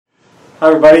Hi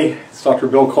everybody, it's Dr.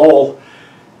 Bill Cole.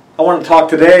 I want to talk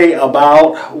today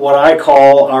about what I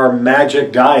call our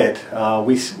magic diet.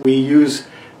 We use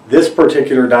this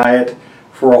particular diet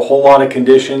for a whole lot of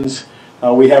conditions.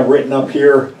 We have written up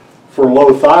here for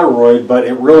low thyroid, but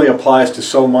it really applies to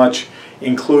so much,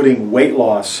 including weight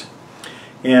loss.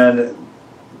 And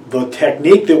the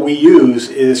technique that we use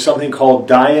is something called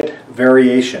diet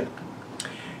variation.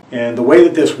 And the way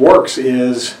that this works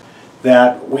is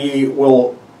that we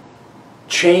will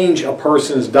change a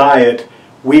person's diet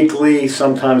weekly,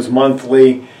 sometimes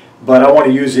monthly, but I want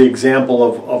to use the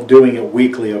example of doing it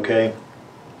weekly, okay?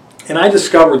 And I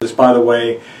discovered this, by the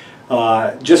way,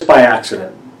 just by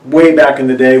accident. Way back in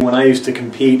the day when I used to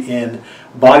compete in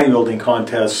bodybuilding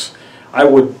contests, I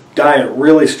would diet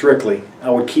really strictly.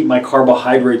 I would keep my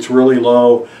carbohydrates really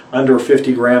low, under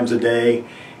 50 grams a day,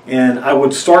 and I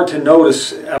would start to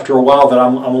notice after a while that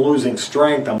I'm losing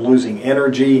strength, I'm losing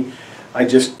energy. I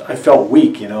felt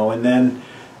weak, you know, and then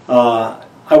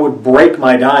I would break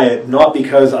my diet, not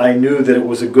because I knew that it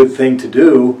was a good thing to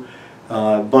do,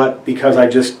 but because I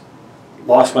just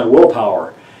lost my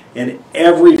willpower. And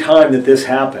every time that this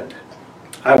happened,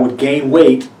 I would gain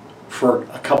weight for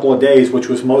a couple of days, which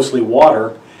was mostly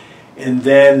water, and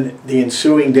then the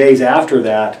ensuing days after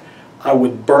that, I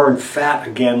would burn fat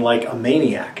again like a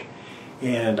maniac.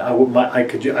 And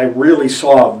I really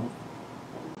saw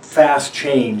fast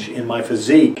change in my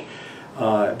physique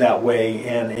that way,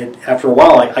 and after a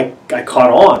while I caught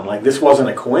on. Like, this wasn't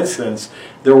a coincidence,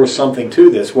 there was something to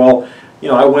this. Well, you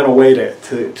know, I went away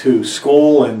to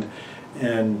school and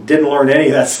didn't learn any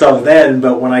of that stuff then,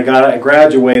 but when I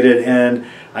graduated and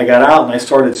I got out and I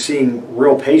started seeing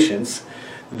real patients,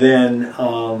 then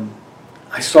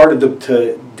I started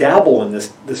to dabble in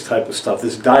this type of stuff,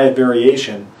 this diet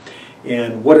variation.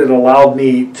 And what it allowed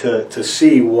me to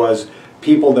see was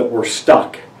people that were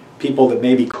stuck, people that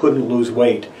maybe couldn't lose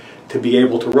weight, to be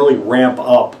able to really ramp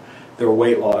up their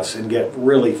weight loss and get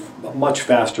really much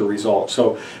faster results.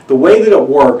 So the way that it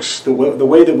works, the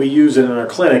way that we use it in our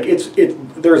clinic,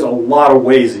 there's a lot of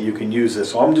ways that you can use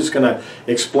this. So I'm just going to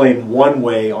explain one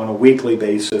way on a weekly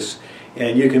basis,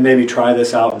 and you can maybe try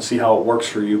this out and see how it works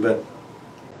for you. But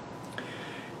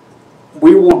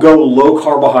we will go low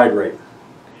carbohydrate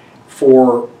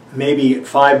for maybe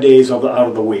 5 days out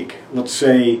of the week. Let's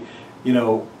say, you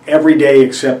know, every day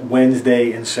except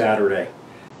Wednesday and Saturday,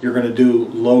 you're going to do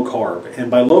low carb. And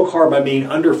by low carb, I mean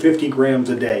under 50 grams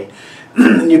a day.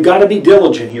 You've got to be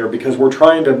diligent here, because we're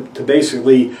trying to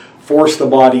basically force the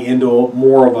body into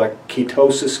more of a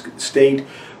ketosis state,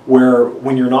 where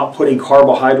when you're not putting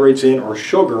carbohydrates in or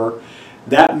sugar,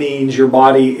 that means your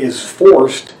body is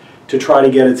forced to try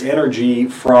to get its energy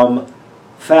from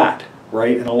fat,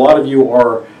 right? And a lot of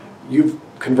you've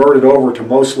converted over to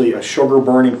mostly a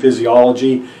sugar-burning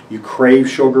physiology. You crave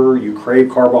sugar, you crave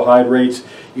carbohydrates,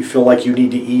 you feel like you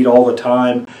need to eat all the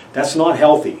time. That's not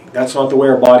healthy. That's not the way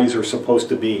our bodies are supposed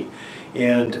to be.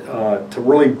 And to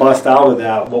really bust out of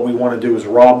that, what we want to do is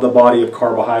rob the body of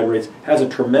carbohydrates. It has a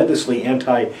tremendously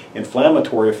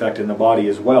anti-inflammatory effect in the body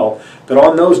as well. But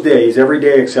on those days, every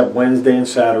day except Wednesday and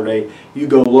Saturday, you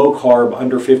go low carb,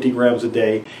 under 50 grams a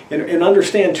day. And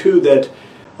understand too that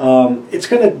it's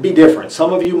going to be different.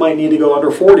 Some of you might need to go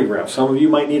under 40 grams. Some of you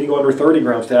might need to go under 30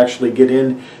 grams to actually get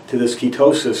into this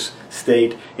ketosis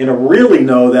state. And to really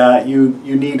know that, you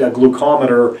need a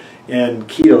glucometer and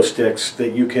keto sticks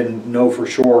that you can know for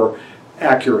sure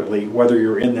accurately whether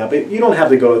you're in that. But you don't have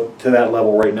to go to that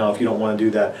level right now if you don't want to do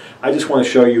that. I just want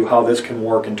to show you how this can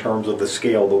work in terms of the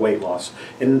scale, the weight loss.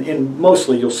 And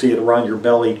mostly you'll see it around your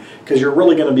belly, because you're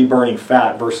really going to be burning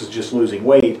fat versus just losing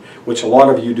weight, which a lot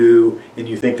of you do, and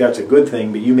you think that's a good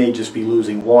thing, but you may just be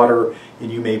losing water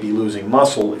and you may be losing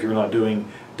muscle if you're not doing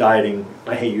dieting.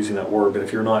 I hate using that word, but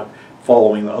if you're not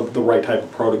following the right type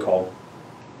of protocol.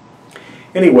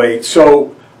 Anyway,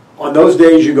 so on those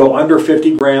days you go under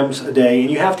 50 grams a day,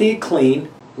 and you have to eat clean,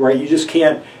 right? You just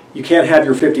can't have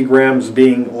your 50 grams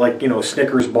being like, you know, a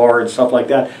Snickers bar and stuff like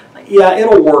that. Yeah,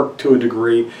 it'll work to a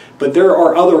degree, but there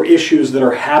are other issues that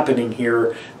are happening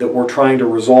here that we're trying to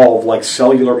resolve, like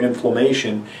cellular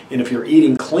inflammation. And if you're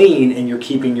eating clean and you're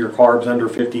keeping your carbs under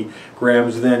 50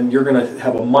 grams, then you're going to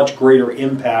have a much greater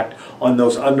impact on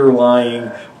those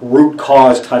underlying root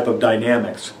cause type of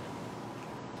dynamics.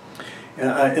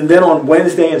 And then on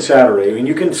Wednesday and Saturday, and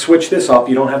you can switch this up,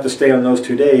 you don't have to stay on those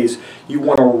 2 days, you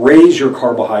want to raise your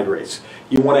carbohydrates.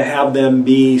 You want to have them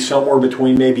be somewhere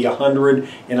between maybe 100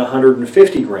 and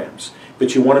 150 grams.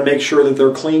 But you want to make sure that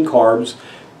they're clean carbs,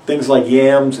 things like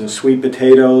yams and sweet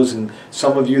potatoes, and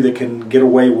some of you that can get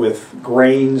away with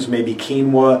grains, maybe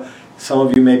quinoa, Some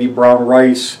of you maybe brown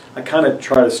rice. I kind of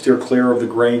try to steer clear of the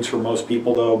grains for most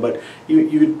people though, but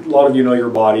a lot of you know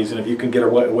your bodies, and if you can get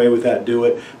away with that, do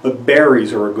it. But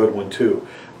berries are a good one too,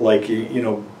 like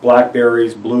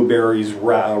blackberries, blueberries,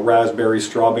 raspberries,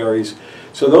 strawberries.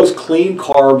 So those clean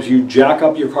carbs, you jack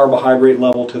up your carbohydrate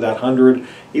level to that 100,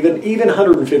 even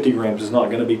 150 grams is not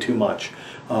going to be too much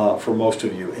for most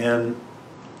of you. And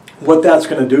what that's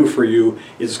going to do for you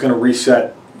is it's going to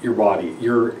reset your body.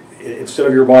 Instead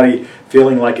of your body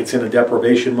feeling like it's in a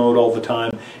deprivation mode all the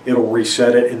time, it'll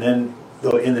reset it, and then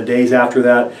in the days after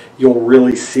that, you'll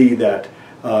really see that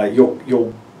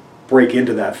you'll break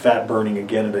into that fat burning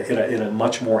again in a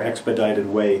much more expedited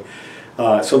way.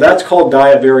 So that's called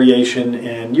diet variation,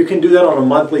 and you can do that on a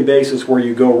monthly basis where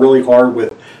you go really hard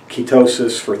with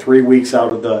ketosis for 3 weeks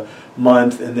out of the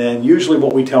month, and then usually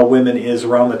what we tell women is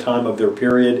around the time of their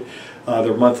period,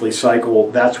 their monthly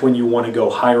cycle, that's when you want to go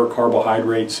higher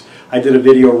carbohydrates. I did a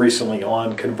video recently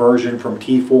on conversion from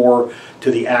T4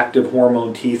 to the active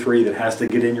hormone T3 that has to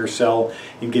get in your cell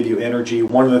and give you energy.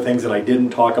 One of the things that I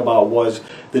didn't talk about was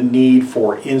the need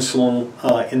for insulin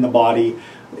in the body,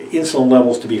 insulin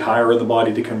levels to be higher in the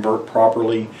body to convert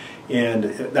properly. And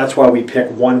that's why we pick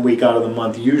 1 week out of the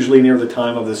month, usually near the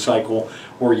time of the cycle,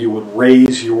 where you would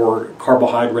raise your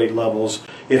carbohydrate levels.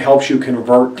 It helps you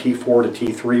convert T4 to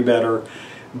T3 better.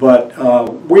 But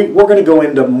we're going to go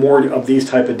into more of these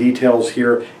type of details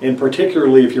here, and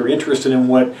particularly if you're interested in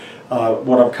what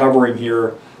I'm covering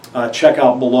here, check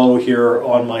out below here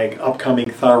on my upcoming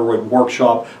thyroid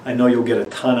workshop. I know you'll get a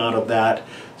ton out of that,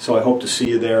 so I hope to see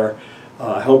you there.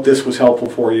 I hope this was helpful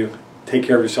for you. Take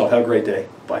care of yourself. Have a great day.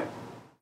 Bye.